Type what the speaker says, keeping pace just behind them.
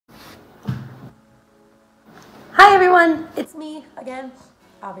everyone, it's me again,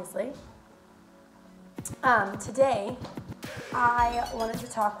 obviously. Today, I wanted to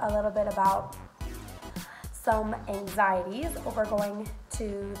talk a little bit about some anxieties over going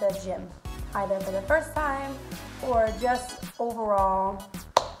to the gym, either for the first time or just overall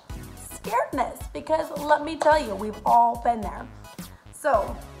scaredness, because let me tell you, we've all been there.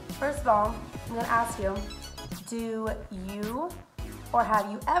 So, first of all, I'm gonna ask you, do you or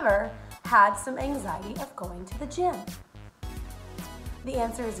have you ever had some anxiety of going to the gym? The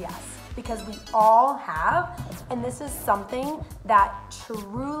answer is yes, because we all have, and this is something that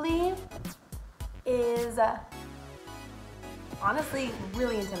truly is honestly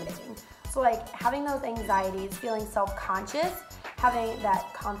really intimidating. So like having those anxieties, feeling self-conscious, having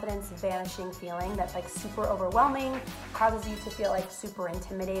that confidence vanishing feeling that's like super overwhelming, causes you to feel like super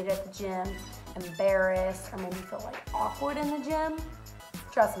intimidated at the gym, embarrassed, or maybe feel like awkward in the gym.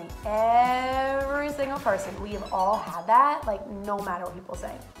 Trust me, every single person, we have all had that, like no matter what people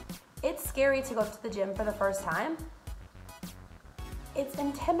say. It's scary to go to the gym for the first time. It's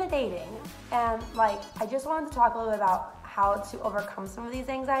intimidating. And like, I just wanted to talk a little bit about how to overcome some of these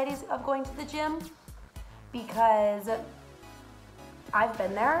anxieties of going to the gym, because I've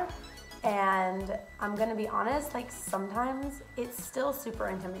been there, and I'm gonna be honest, like sometimes it's still super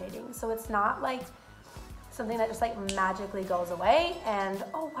intimidating. So it's not like something that just like magically goes away and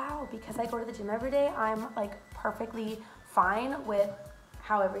oh wow, because I go to the gym every day, I'm like perfectly fine with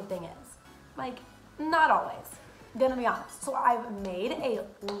how everything is. Like, not always, gonna be honest. So I've made a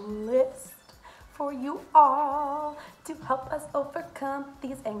list for you all to help us overcome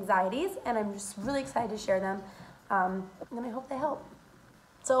these anxieties, and I'm just really excited to share them, and I hope they help.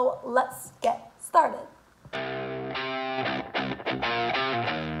 So let's get started.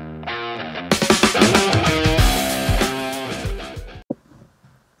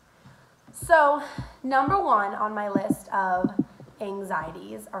 So number one on my list of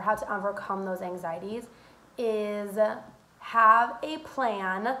anxieties, or how to overcome those anxieties, is have a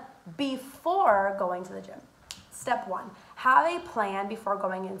plan before going to the gym. Step one, have a plan before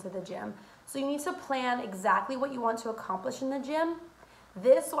going into the gym. So you need to plan exactly what you want to accomplish in the gym.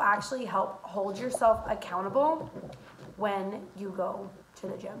 This will actually help hold yourself accountable when you go to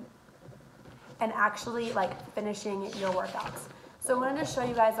the gym and actually like finishing your workouts. So I'm going to show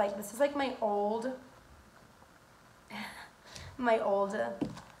you guys, like, this is like my old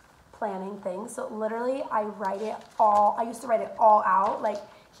planning thing. So literally I used to write it all out. Like,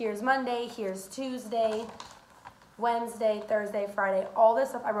 here's Monday, here's Tuesday, Wednesday, Thursday, Friday, all this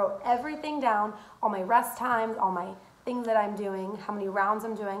stuff. I wrote everything down, all my rest times, all my things that I'm doing, how many rounds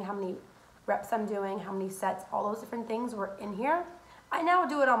I'm doing, how many reps I'm doing, how many sets, all those different things were in here. I now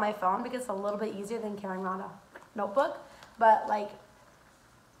do it on my phone because it's a little bit easier than carrying around a notebook. But like,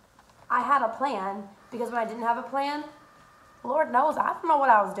 I had a plan, because when I didn't have a plan, Lord knows, I don't know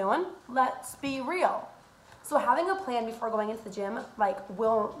what I was doing. Let's be real. So having a plan before going into the gym, like,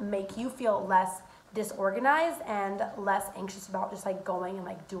 will make you feel less disorganized and less anxious about just like going and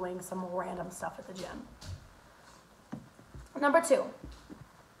like doing some random stuff at the gym. Number two,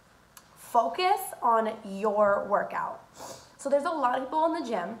 focus on your workout. So there's a lot of people in the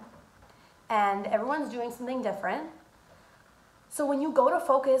gym and everyone's doing something different. So when you go to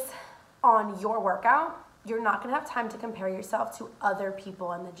focus on your workout, you're not gonna have time to compare yourself to other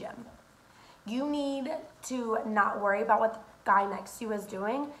people in the gym. You need to not worry about what the guy next to you is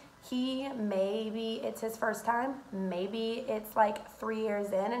doing. Maybe it's his first time, maybe it's like 3 years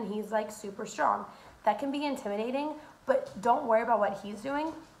in and he's like super strong. That can be intimidating, but don't worry about what he's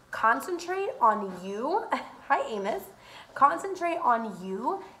doing. Concentrate on you. Hi, Amos. Concentrate on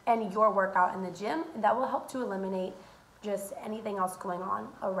you and your workout in the gym, and that will help to eliminate just anything else going on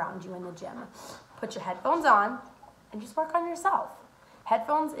around you in the gym. Put your headphones on and just work on yourself.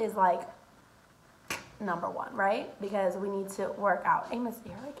 Headphones is like number one, right? Because we need to work out. Amos,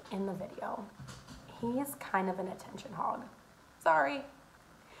 you're like in the video. He's kind of an attention hog. Sorry.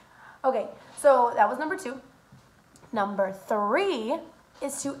 Okay, so that was number two. Number three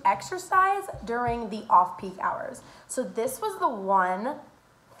is to exercise during the off-peak hours. So this was the one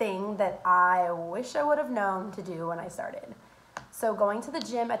thing that I wish I would have known to do when I started. So going to the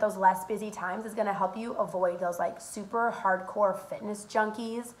gym at those less busy times is gonna help you avoid those like super hardcore fitness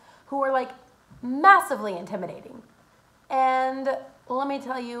junkies who are like massively intimidating. And let me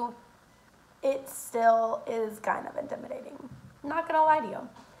tell you, it still is kind of intimidating. Not gonna lie to you.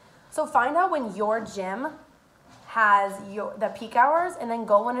 So find out when your gym has the peak hours and then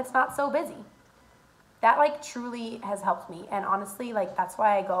go when it's not so busy. That like truly has helped me, and honestly, like that's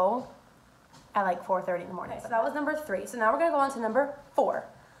why I go at like 4:30 in the morning. So that was number three. So now we're gonna go on to number four.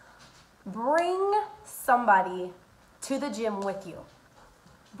 Bring somebody to the gym with you.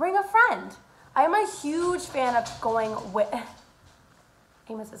 Bring a friend. I am a huge fan of going with,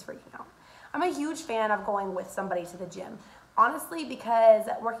 Amos is freaking out. I'm a huge fan of going with somebody to the gym. Honestly, because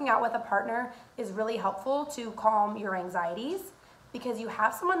working out with a partner is really helpful to calm your anxieties, because you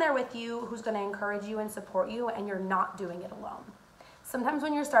have someone there with you who's going to encourage you and support you, and you're not doing it alone. Sometimes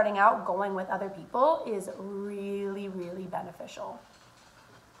when you're starting out, going with other people is really, really beneficial.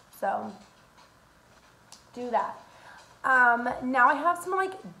 So do that. Now I have some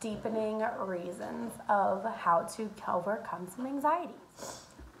like deepening reasons of how to overcome some anxiety.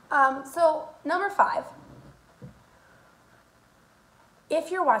 So number 5,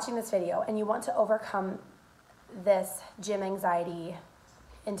 if you're watching this video and you want to overcome this gym anxiety,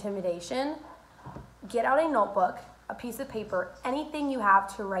 intimidation, get out a notebook, a piece of paper, anything you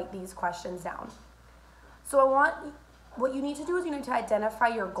have to write these questions down. So what you need to do is you need to identify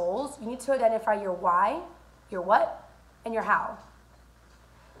your goals. You need to identify your why, your what, and your how.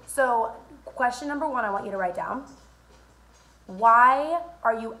 So question number 1, I want you to write down. Why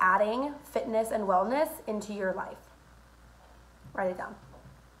are you adding fitness and wellness into your life? Write it down.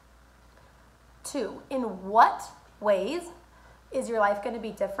 2, in what ways is your life going to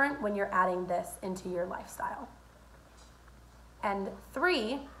be different when you're adding this into your lifestyle? And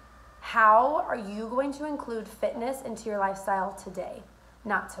 3, how are you going to include fitness into your lifestyle today?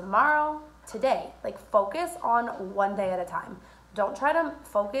 Not tomorrow, today. Like focus on one day at a time. Don't try to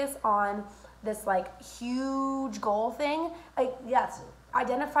focus on this like huge goal thing. Like, yes,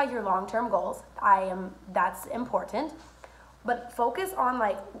 identify your long-term goals. That's important. But focus on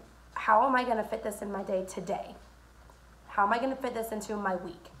like, how am I going to fit this in my day today? How am I going to fit this into my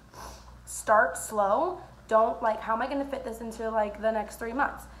week? Start slow. Don't like, how am I going to fit this into like the next 3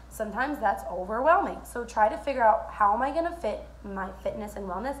 months? Sometimes that's overwhelming. So try to figure out, how am I going to fit my fitness and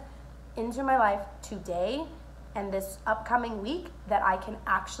wellness into my life today and this upcoming week that I can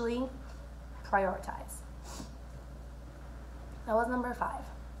actually prioritize. That was number 5.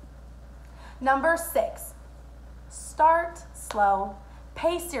 Number 6, start slow.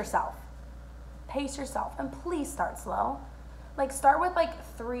 Pace yourself. Pace yourself. And please start slow. Like start with like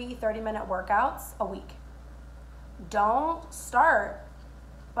 3 30-minute workouts a week. Don't start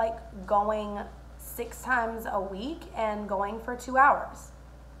like going 6 times a week and going for 2 hours.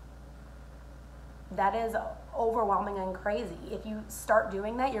 That is overwhelming and crazy. If you start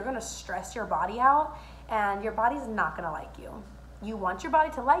doing that, you're going to stress your body out and your body's not going to like you. You want your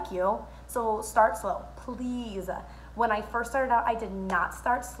body to like you, so start slow, please. When I first started out, I did not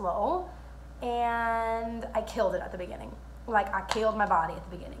start slow, and I killed it at the beginning. Like, I killed my body at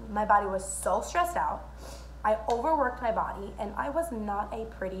the beginning. My body was so stressed out. I overworked my body, and I was not a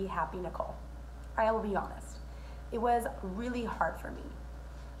pretty happy Nicole. I will be honest. It was really hard for me.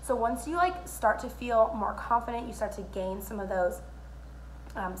 So once you like start to feel more confident, you start to gain some of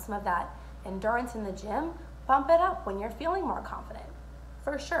that endurance in the gym, bump it up when you're feeling more confident,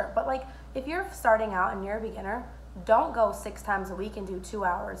 for sure. But like, if you're starting out and you're a beginner, don't go 6 times a week and do 2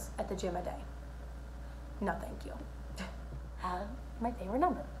 hours at the gym a day. No, thank you. My favorite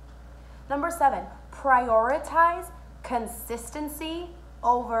number. Number 7, prioritize consistency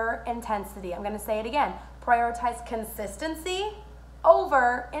over intensity. I'm going to say it again. Prioritize consistency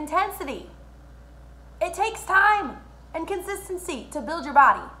over intensity. It takes time and consistency to build your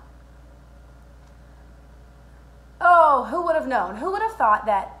body. Oh, who would have known? Who would have thought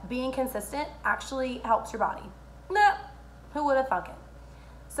that being consistent actually helps your body? No, who would have thunk it?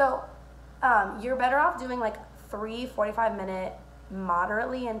 So you're better off doing like 3 45-minute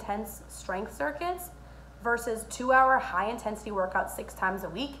moderately intense strength circuits versus 2-hour high intensity workouts 6 times a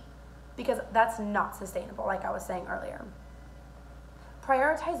week, because that's not sustainable, like I was saying earlier.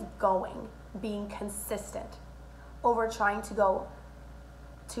 Prioritize being consistent over trying to go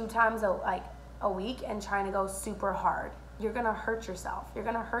 2 times a week and trying to go super hard. You're gonna hurt yourself. You're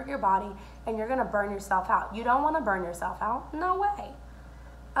gonna hurt your body, and you're gonna burn yourself out. You don't wanna burn yourself out. No way.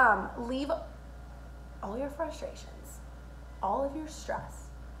 Leave all your frustrations, all of your stress,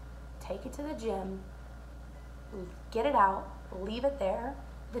 take it to the gym, get it out, leave it there.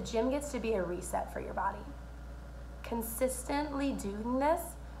 The gym gets to be a reset for your body. Consistently doing this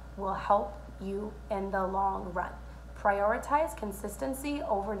will help you in the long run. Prioritize consistency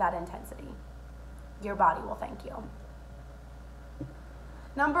over that intensity. Your body will thank you.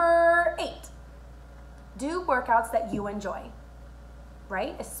 Number 8, do workouts that you enjoy,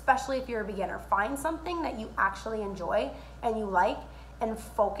 right? Especially if you're a beginner. Find something that you actually enjoy and you like, and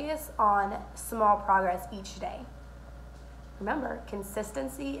focus on small progress each day. Remember,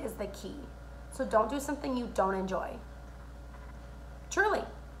 consistency is the key. So don't do something you don't enjoy. Truly,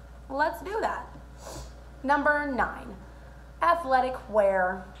 let's do that. Number 9, athletic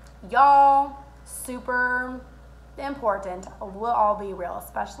wear. Y'all, super important. We'll all be real,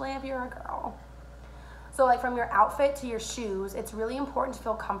 especially if you're a girl. So like from your outfit to your shoes, it's really important to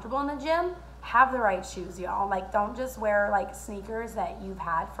feel comfortable in the gym. Have the right shoes, y'all. Like, don't just wear like sneakers that you've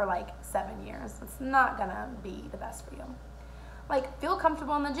had for like 7 years. It's not gonna be the best for you. Like, feel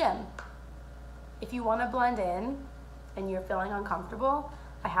comfortable in the gym. If you wanna blend in and you're feeling uncomfortable,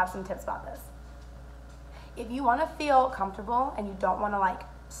 I have some tips about this. If you wanna feel comfortable and you don't wanna like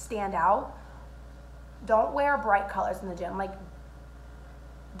stand out, don't wear bright colors in the gym. Like,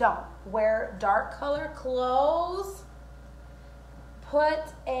 don't. Wear dark color clothes. Put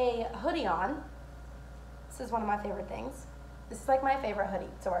a hoodie on. This is one of my favorite things. This is like my favorite hoodie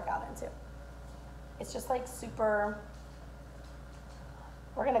to work out into. It's just like super,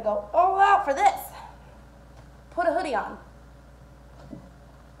 we're gonna go all out for this. Put a hoodie on.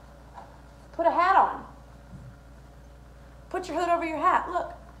 Put a hat on. Put your hood over your hat.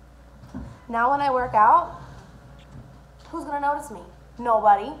 Look. Now when I work out, who's gonna notice me?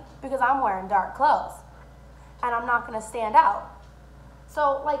 Nobody, because I'm wearing dark clothes and I'm not gonna stand out.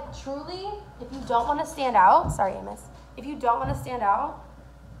 So like truly, if you don't wanna stand out, sorry Amos, if you don't wanna stand out,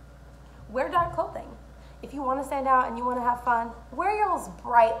 wear dark clothing. If you wanna stand out and you wanna have fun, wear those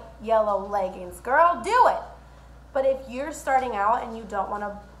bright yellow leggings, girl, do it. But if you're starting out and you don't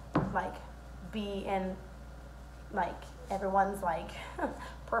wanna like be in like everyone's like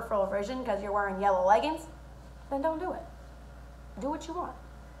peripheral vision because you're wearing yellow leggings, then don't do it. Do what you want.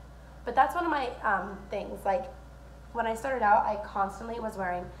 But that's one of my things. Like when I started out, I constantly was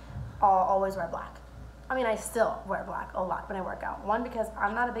wearing, always wear black. I mean, I still wear black a lot when I work out. 1, because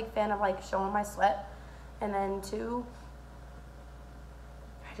I'm not a big fan of like showing my sweat. And then 2,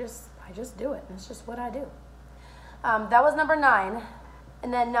 I just do it. It's just what I do. That was number 9.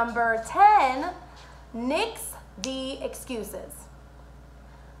 And then number 10, nix the excuses.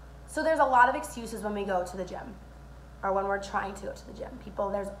 So there's a lot of excuses when we go to the gym or when we're trying to go to the gym. People,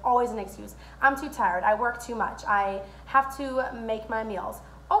 there's always an excuse. I'm too tired. I work too much. I have to make my meals.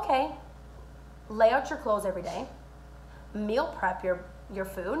 Okay, lay out your clothes every day. Meal prep your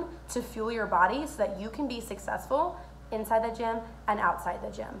food to fuel your body so that you can be successful inside the gym and outside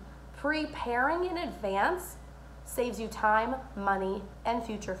the gym. Preparing in advance saves you time, money, and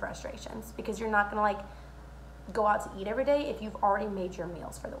future frustrations because you're not gonna like go out to eat every day if you've already made your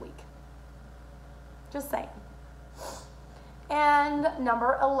meals for the week. Just saying. And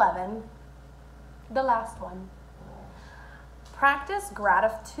number 11, the last one. Practice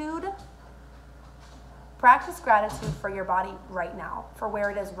gratitude. Practice gratitude for your body right now, for where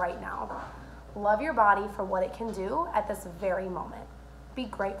it is right now. Love your body for what it can do at this very moment. Be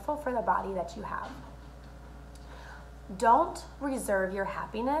grateful for the body that you have. Don't reserve your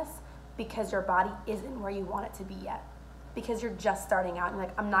happiness because your body isn't where you want it to be yet. Because you're just starting out and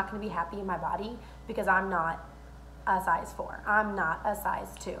like, I'm not gonna be happy in my body because I'm not a size 4. I'm not a size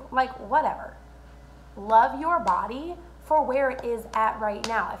 2. Like, whatever. Love your body for where it is at right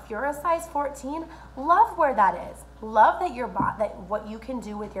now. If you're a size 14, love where that is. Love that that what you can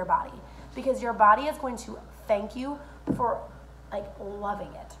do with your body, because your body is going to thank you for like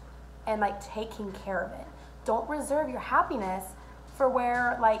loving it and like taking care of it. Don't reserve your happiness for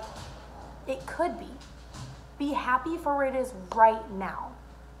where like it could be. Be happy for where it is right now.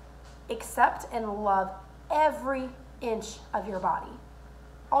 Accept and love every inch of your body.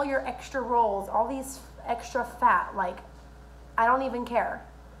 All your extra rolls, all these extra fat, like, I don't even care.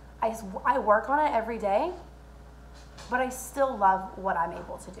 I work on it every day, but I still love what I'm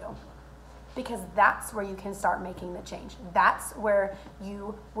able to do. Because that's where you can start making the change. That's where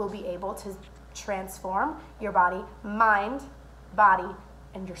you will be able to transform your body, mind, body,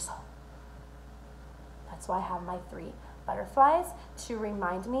 and your soul. That's why I have my 3 butterflies to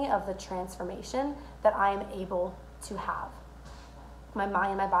remind me of the transformation that I am able to have. My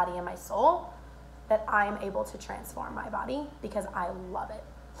mind, my body, and my soul, that I am able to transform my body because I love it.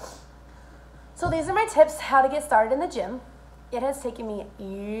 So these are my tips how to get started in the gym. It has taken me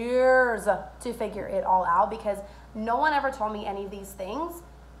years to figure it all out because no one ever told me any of these things.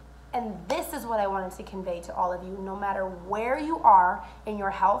 And this is what I wanted to convey to all of you. No matter where you are in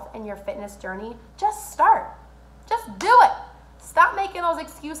your health and your fitness journey, just start. Just do it. Stop making those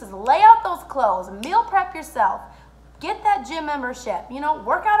excuses. Lay out those clothes. Meal prep yourself. Get that gym membership. You know,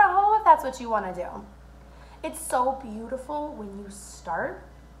 work out at home if that's what you want to do. It's so beautiful when you start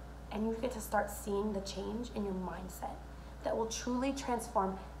and you get to start seeing the change in your mindset that will truly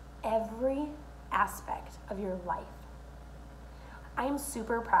transform every aspect of your life. I am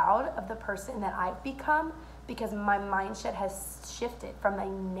super proud of the person that I've become because my mindset has shifted from a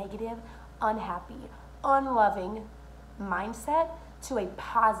negative, unhappy, unloving mindset to a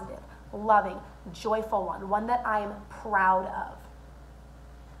positive, loving, joyful one that I am proud of.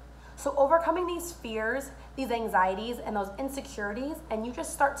 So overcoming these fears, these anxieties, and those insecurities, and you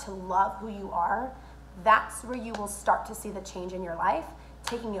just start to love who you are, that's where you will start to see the change in your life,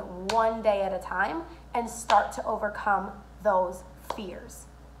 taking it one day at a time and start to overcome those fears.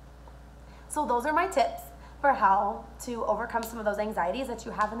 So those are my tips for how to overcome some of those anxieties that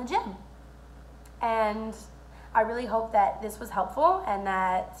you have in the gym. And I really hope that this was helpful and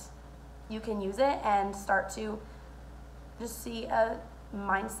that you can use it and start to just see a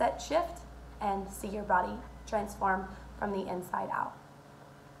mindset shift and see your body transform from the inside out.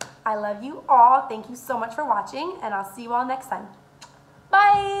 I love you all. Thank you so much for watching, and I'll see you all next time.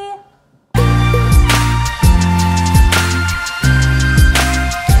 Bye!